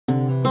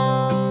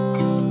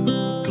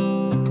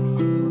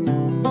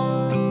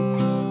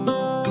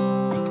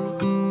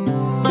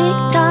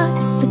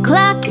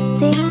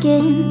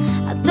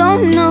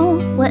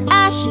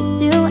should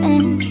do,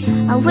 and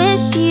I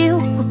wish you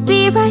would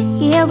be right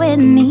here with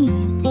me.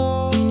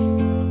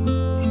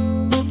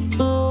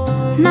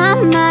 My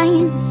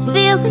mind is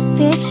filled with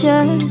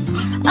pictures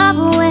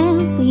of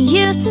when we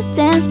used to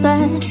dance,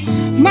 but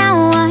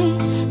now I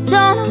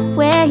don't know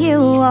where you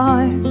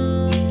are.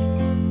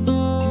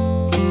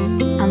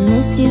 I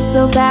miss you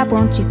so bad,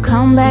 won't you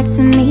come back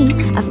to me?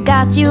 I've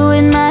got you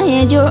in my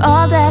head, you're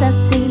all that I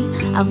see.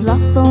 I've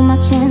lost all my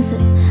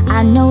chances,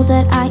 I know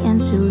that I am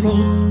too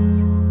late.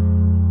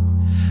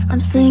 I'm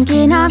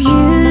thinking of you,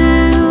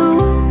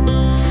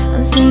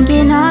 I'm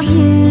thinking of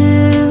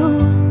you,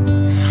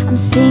 I'm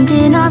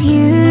thinking of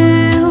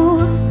you,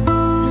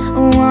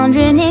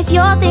 wondering if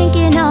you're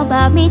thinking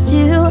about me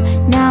too.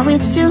 Now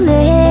it's too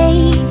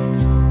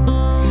late,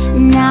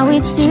 now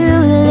it's too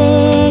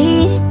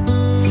late.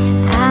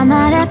 I'm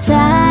out of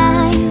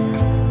time,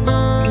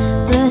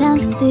 but I'm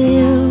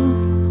still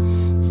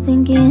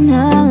thinking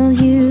of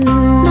you.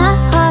 My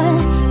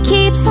heart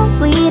keeps on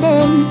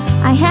bleeding,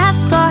 I have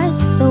scars,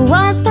 the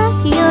ones not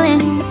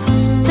healing.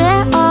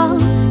 They're all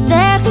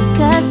there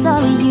because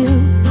of you.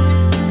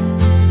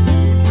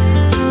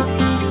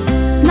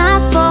 It's my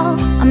fault,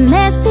 I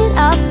messed it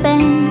up,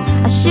 and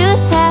I should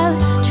have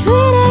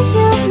treated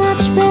you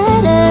much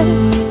better,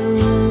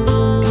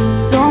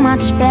 so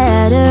much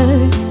better.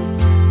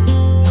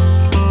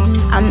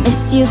 I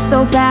miss you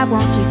so bad,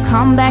 won't you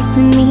come back to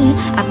me?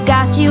 I've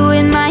got you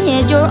in my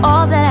head, you're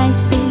all that I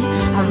see.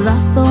 I've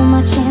lost all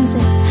my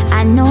chances,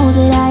 I know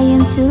that I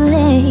am too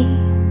late.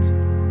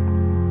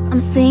 I'm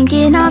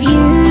thinking of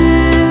you,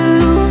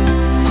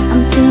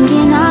 I'm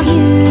thinking of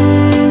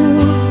you,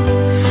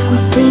 I'm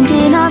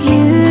thinking of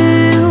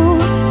you,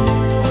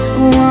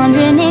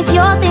 wondering if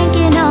you're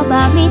thinking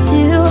about me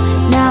too.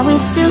 Now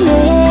it's too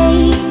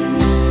late,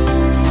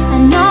 I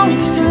know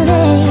it's too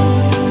late.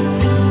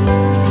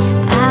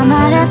 I'm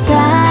out of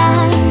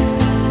time,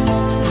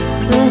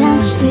 but I'm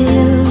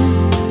still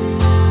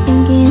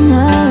thinking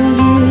of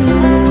you.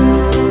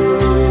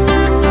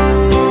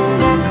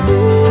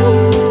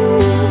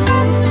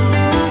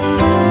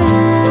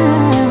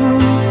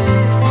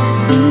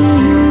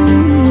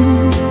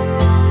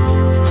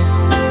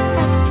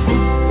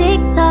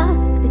 Tick-tock,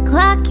 the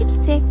clock keeps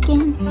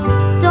ticking.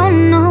 Don't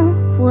know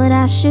what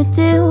I should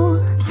do.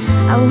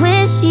 I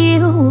wish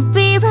you would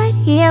be right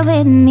here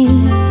with me.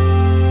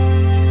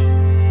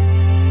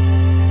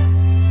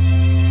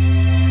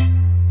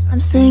 I'm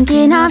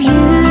thinking of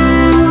you,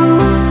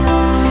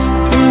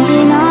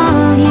 thinking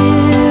of you,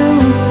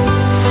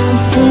 I'm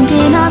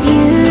thinking of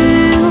you,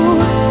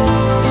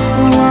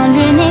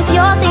 wondering if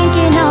you're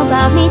thinking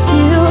about me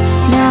too.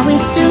 Now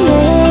it's too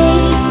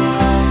late,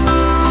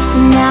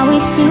 now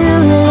it's too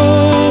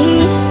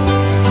late.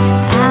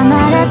 I'm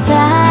out of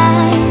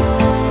time,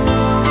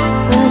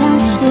 but I'm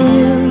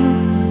still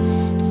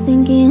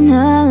thinking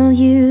of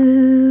you.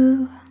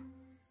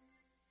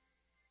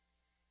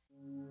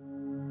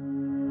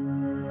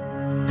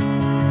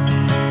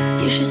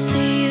 You should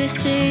see the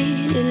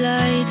city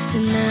lights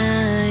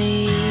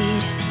tonight.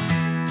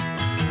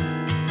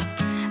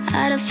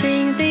 I don't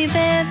think they've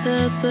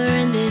ever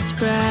burned this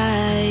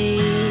bright.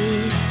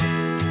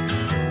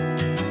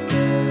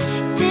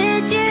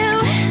 Did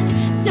you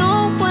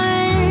know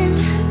when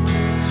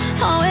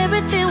how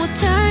everything would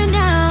turn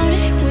out?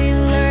 We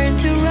learned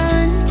to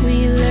run,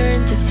 we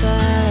learned to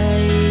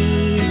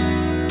fight.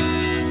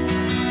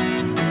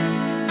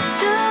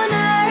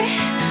 Sooner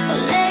or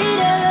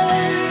later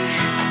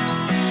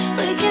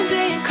we can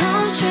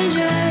become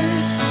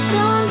strangers.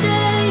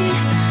 Someday,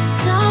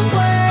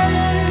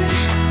 somewhere,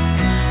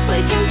 we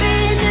can be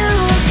new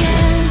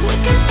again. We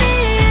can be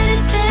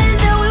anything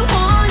that we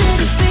wanted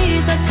to be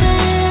back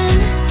then.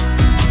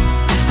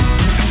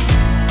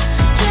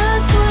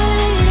 Just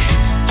wait,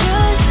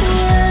 just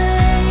wait.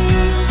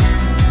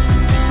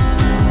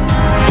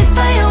 If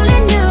I only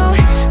knew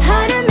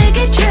how to make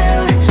it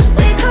true,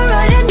 we could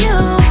write a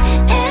new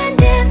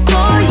ending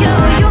for you.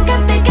 You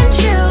can pick and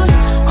choose,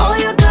 all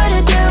you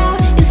gotta do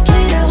is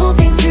play the whole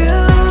thing through.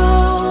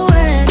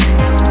 And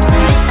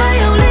if I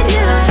only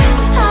knew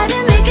how to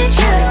make it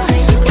true,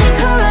 we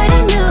could write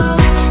a new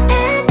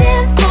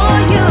ending for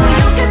you.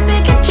 You can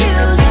pick and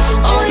choose,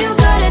 all you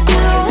gotta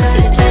do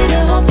is play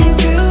the whole thing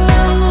through.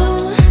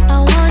 I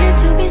wanted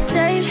to be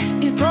saved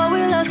before we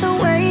lost our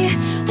way.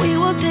 We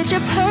were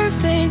picture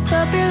perfect,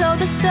 but below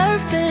the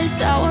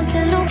surface I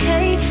wasn't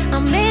okay. I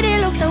made it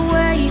look that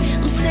way,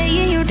 I'm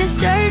saying you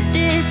deserved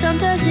it.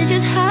 Sometimes it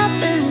just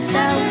happens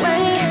that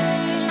way.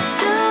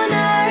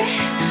 Sooner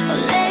or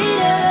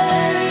later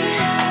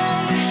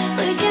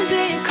we can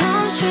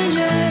become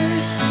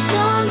strangers.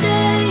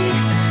 Someday,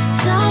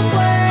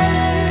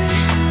 somewhere,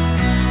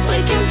 we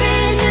can be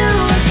new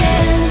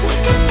again. We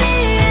can be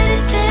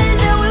anything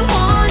that we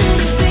wanted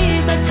to be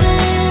back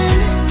then.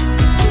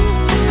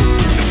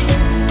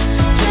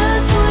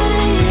 Just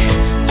wait,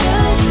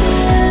 just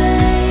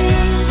wait,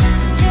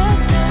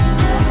 just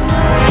wait.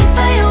 If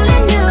I only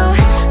knew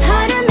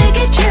how to make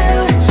it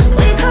true,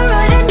 we could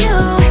write a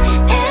new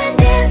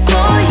ending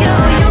for you.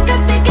 You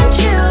can pick and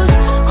choose,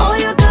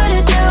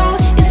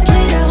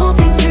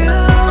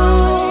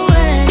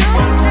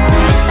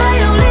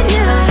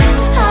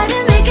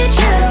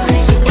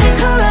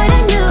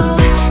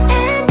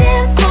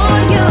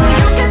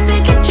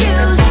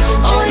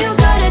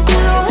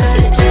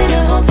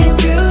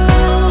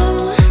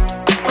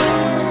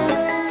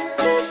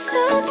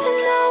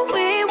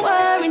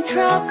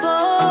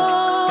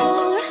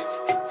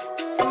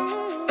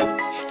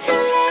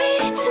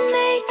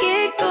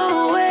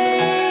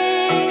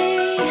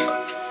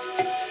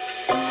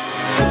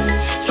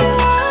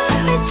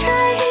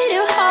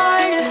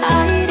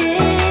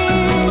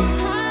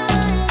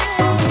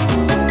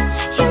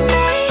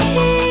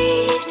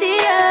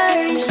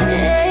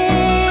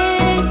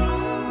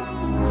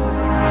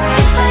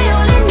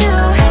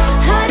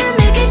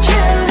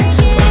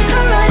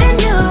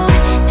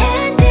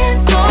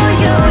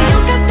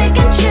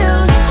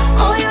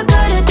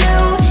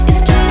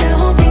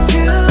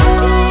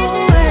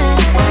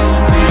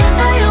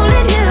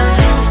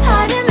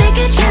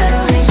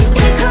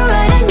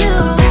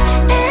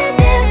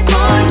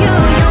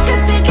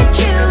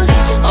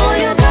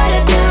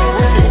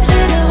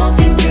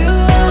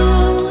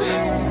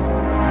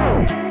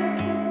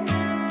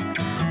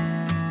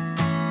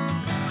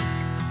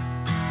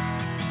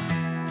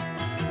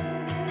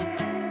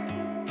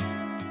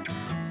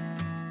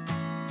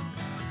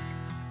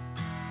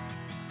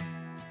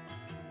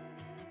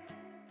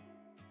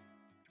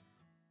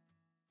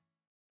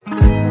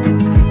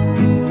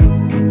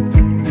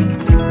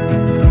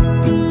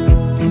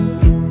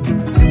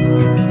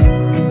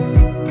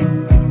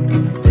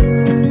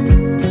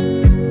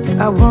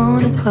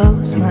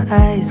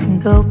 eyes and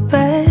go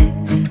back,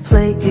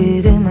 play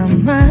it in my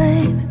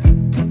mind.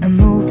 A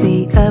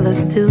movie of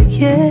us two,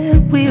 yeah,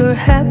 we were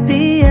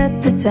happy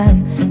at the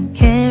time.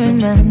 Can't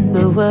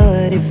remember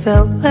what it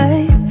felt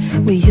like.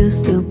 We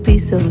used to be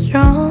so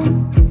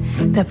strong.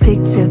 That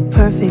picture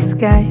perfect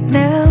sky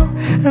now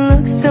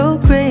looks so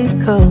gray and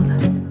cold.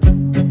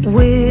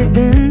 We've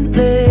been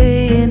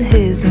laying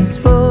here since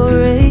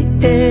 4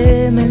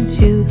 a.m. and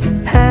you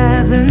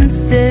haven't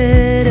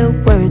said a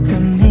word to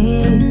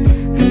me.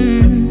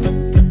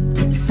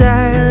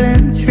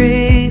 Silent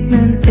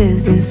treatment,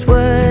 is this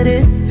what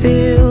it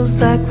feels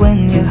like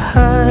when your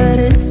heart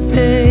is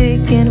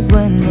aching,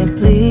 when it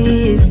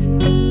bleeds?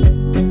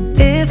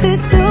 If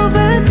it's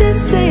over,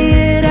 just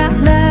say it out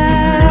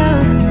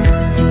loud.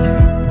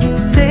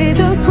 Say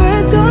those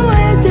words, go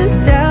ahead,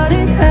 just shout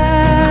it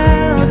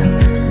out.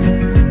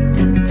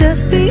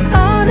 Just be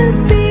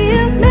honest, be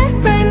a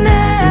man right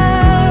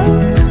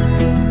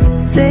now.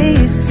 Say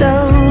it's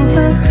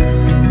over,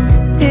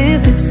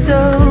 if it's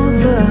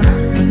over.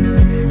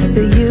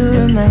 Do you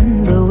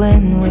remember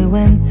when we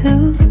went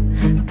to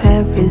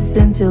Paris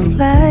in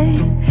July?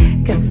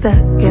 Got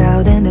stuck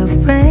out in the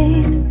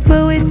rain,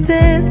 but we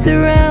danced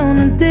around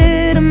and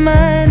didn't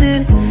mind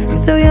it.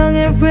 So young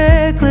and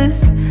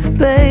reckless,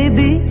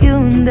 baby, you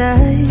and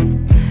I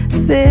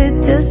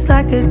fit just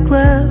like a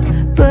glove,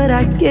 but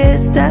I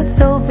guess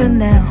that's over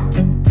now.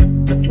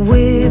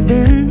 We've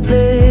been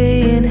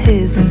laying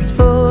here since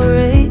 4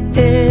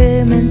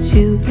 a.m. and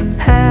you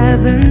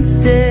haven't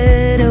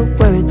said a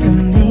word to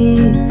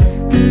me.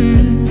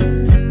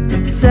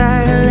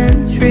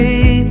 Silent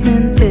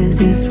treatment, is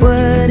this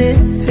what it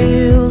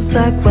feels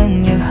like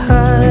when your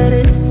heart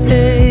is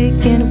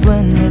aching,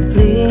 when it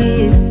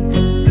bleeds?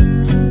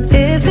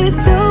 If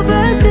it's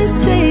over,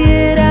 just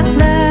say it out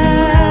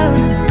loud.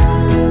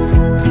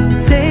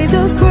 Say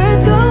those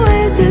words, go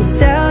ahead, just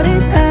shout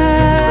it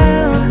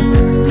out.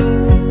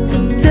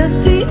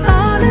 Just be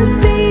honest,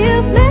 be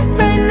a man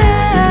right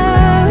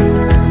now.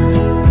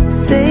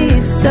 Say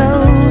it's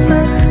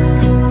over,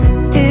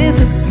 if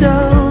it's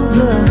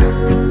over.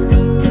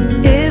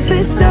 If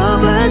it's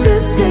over,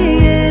 just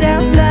say it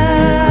out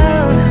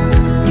loud.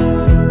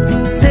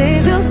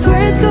 Say those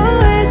words, go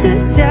ahead,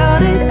 just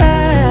shout it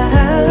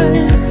out.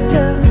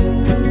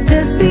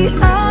 Just be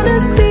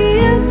honest, be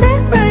a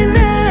man right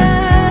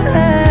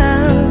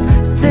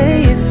now.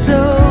 Say it's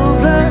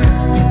over,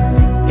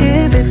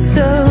 if it's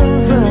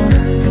over.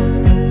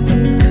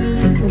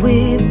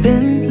 We've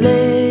been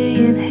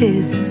laying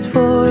here since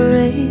 4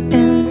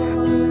 a.m.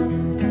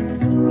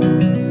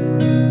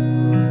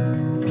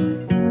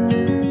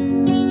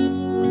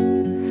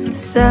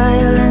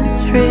 Silent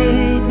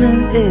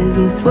treatment, is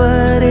this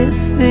what it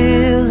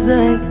feels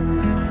like?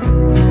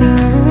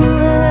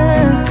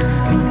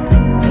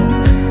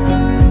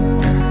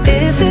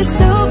 If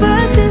it's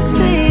over, just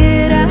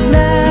say it out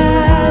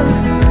loud.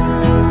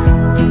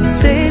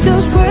 Say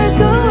those words,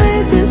 go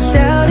ahead, just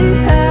shout it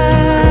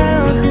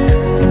out.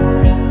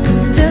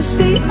 Just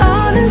be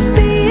honest,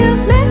 be a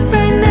man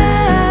right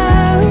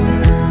now.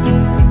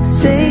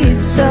 Say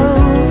it's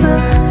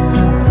over,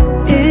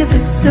 if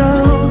it's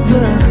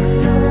over.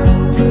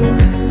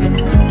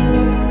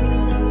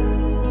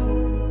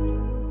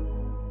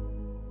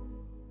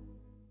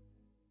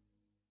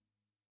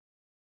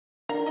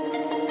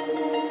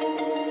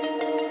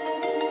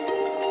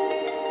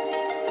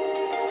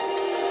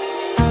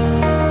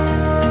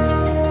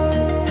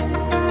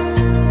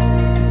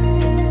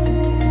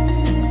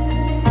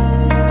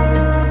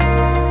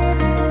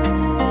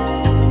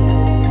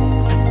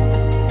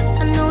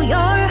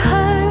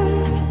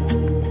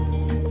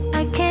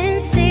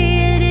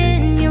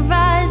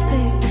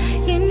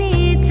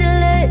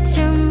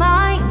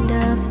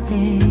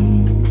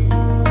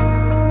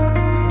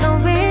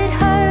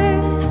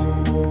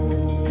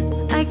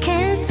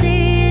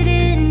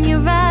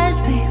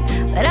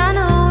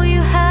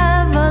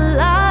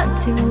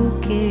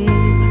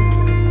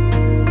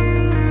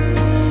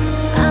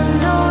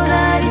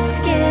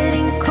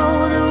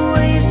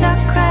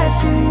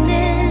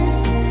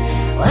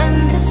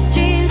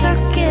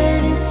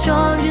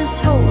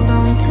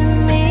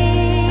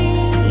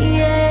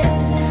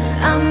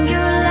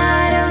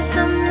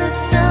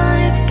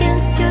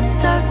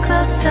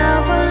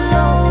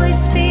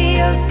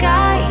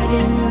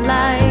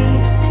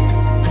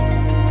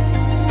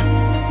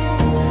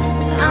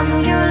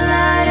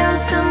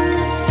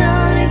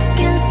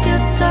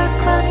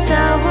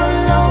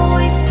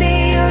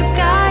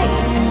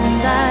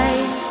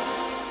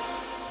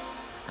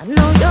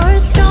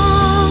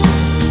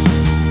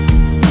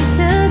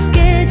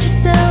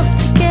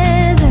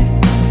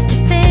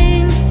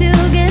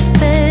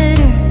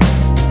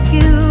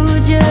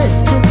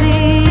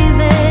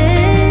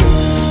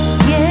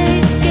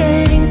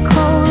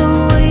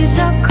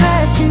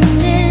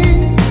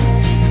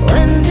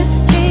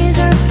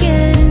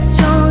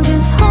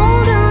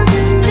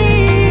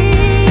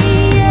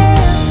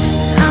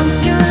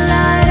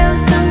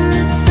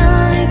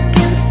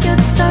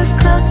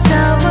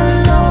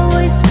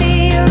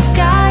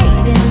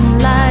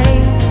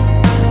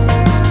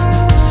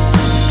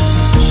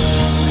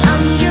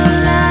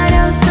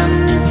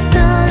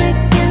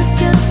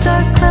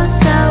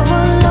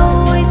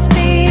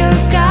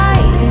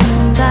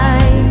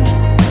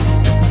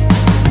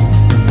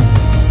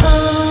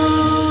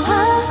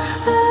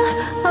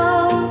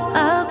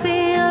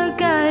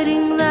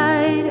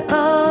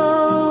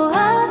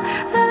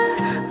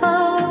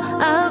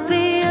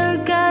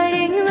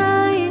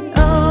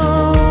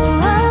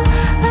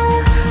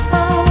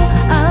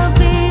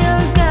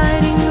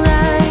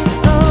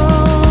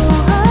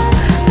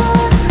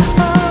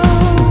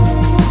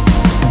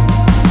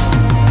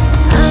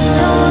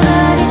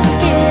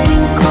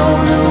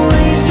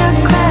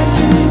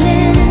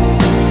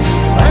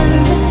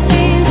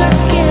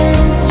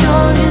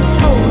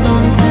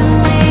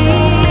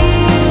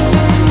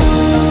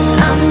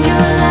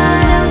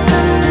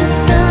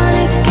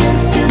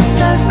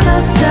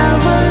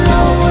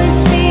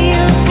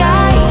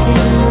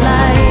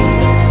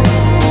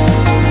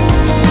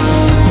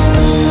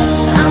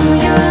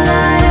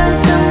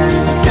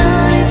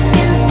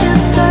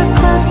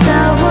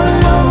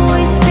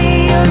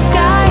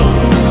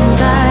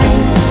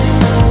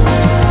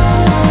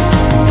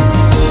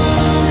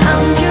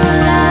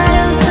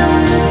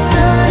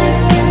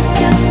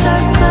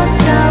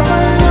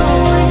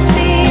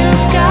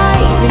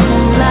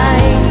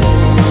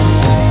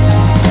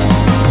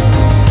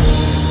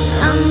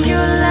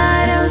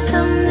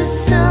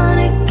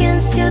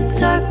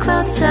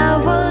 promise I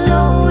will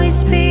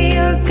always be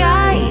your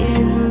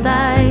guiding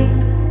light.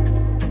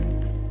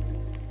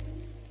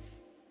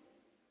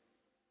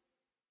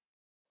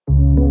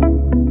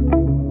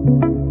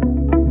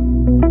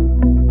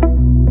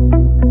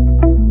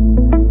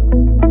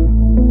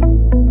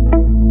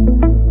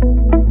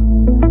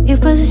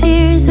 It was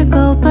years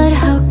ago, but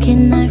how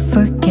can I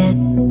forget?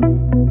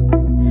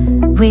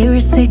 We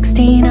were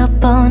 16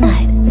 up all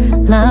night.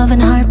 Love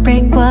and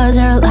heartbreak was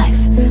our life.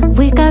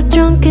 We got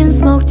drunk and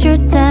smoked your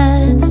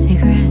dad's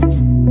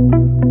cigarettes.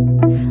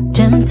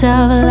 Dreamt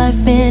of a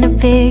life in a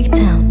big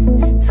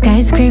town,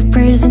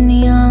 skyscrapers and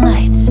neon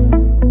lights.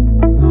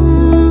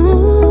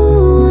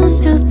 Ooh, I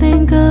still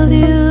think of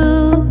you.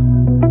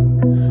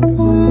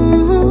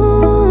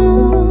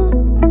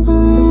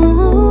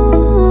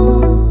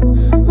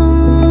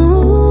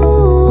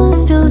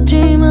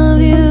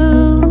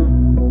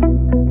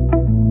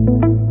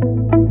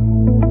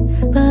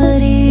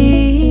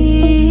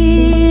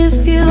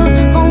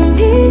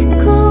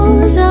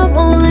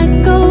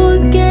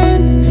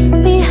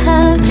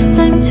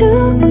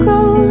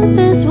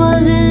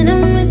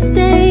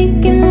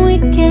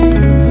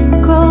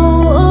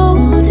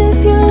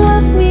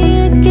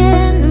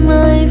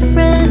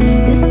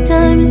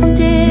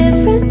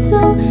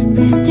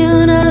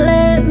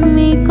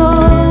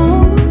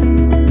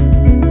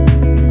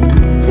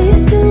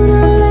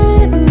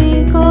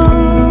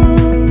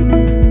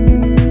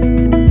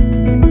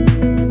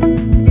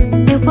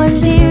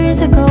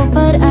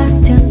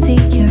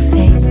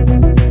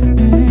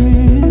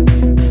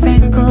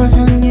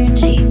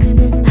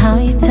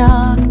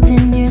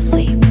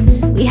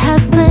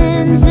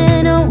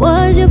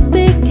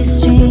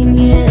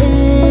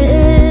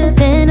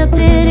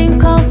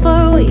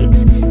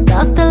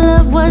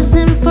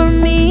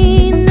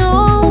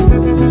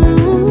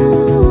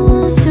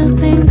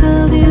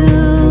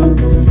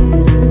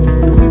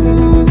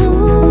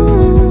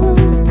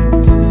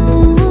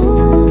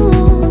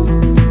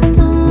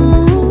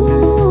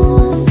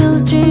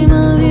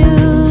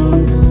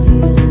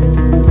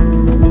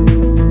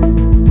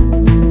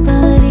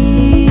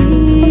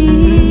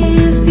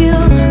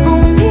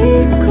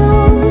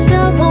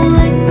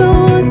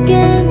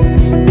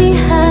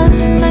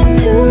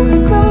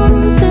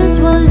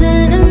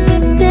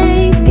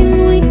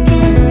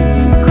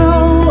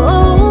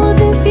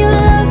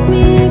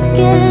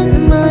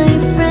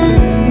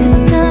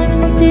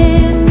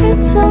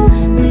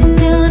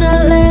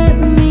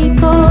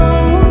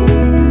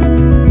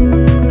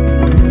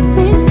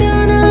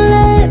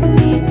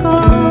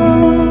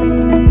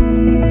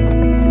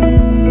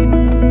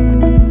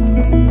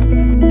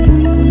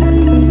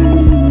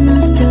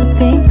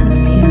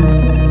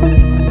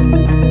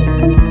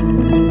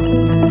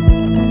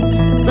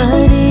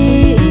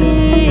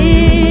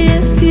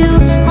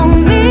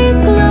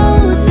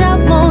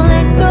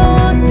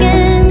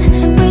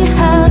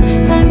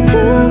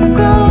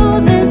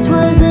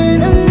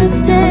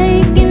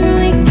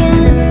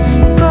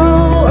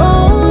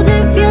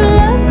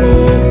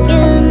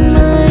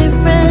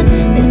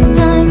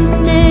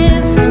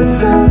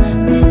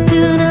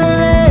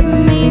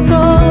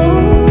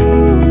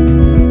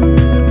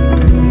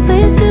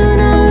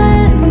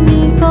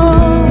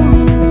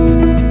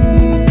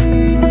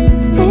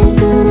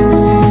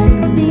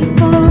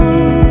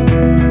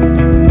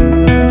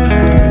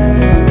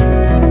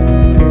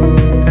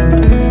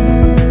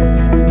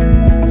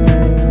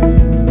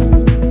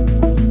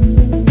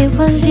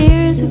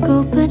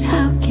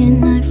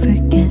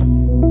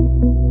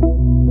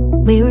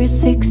 We were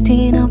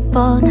 16 up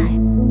all night.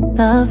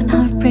 Love and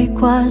heartbreak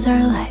was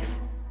our life.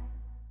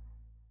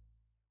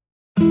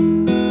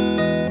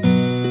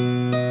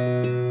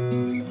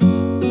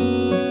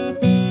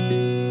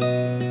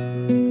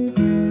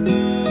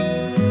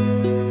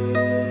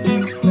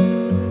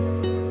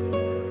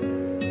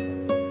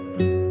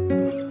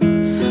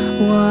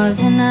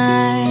 Wasn't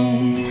I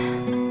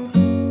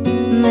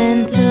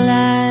meant to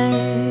lie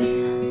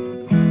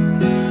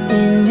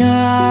in your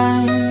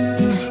arms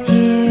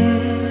here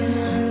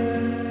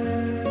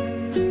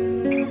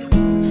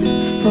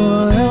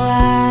for a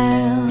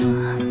while?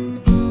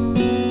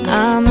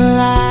 I'm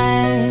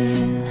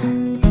alive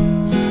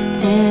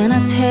and I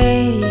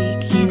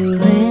take you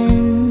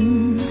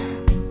in.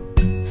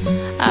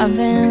 I've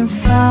been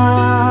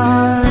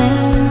falling,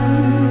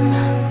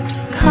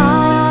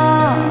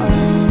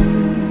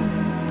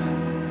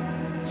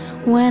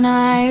 when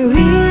I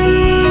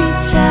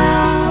reach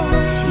out,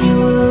 you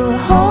will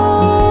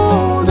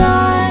hold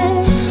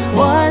on.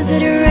 Was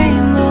it a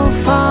rainbow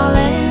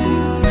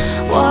falling?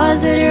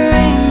 Was it a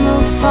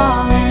rainbow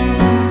falling?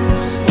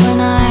 When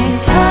I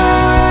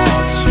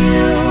touch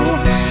you,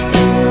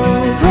 it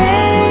will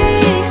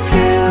break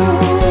through.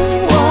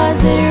 Was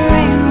it a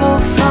rainbow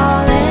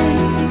falling?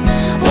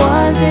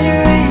 Was it a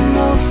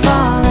rainbow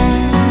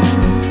falling?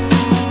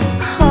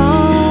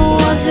 Oh,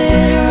 was it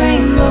a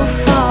rainbow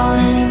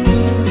falling?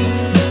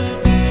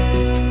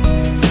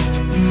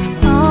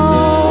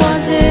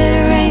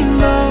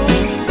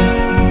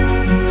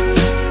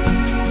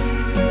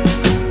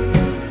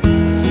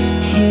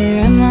 Here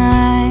am I,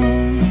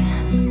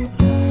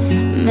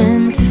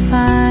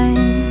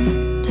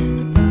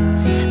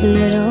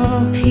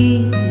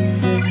 heat.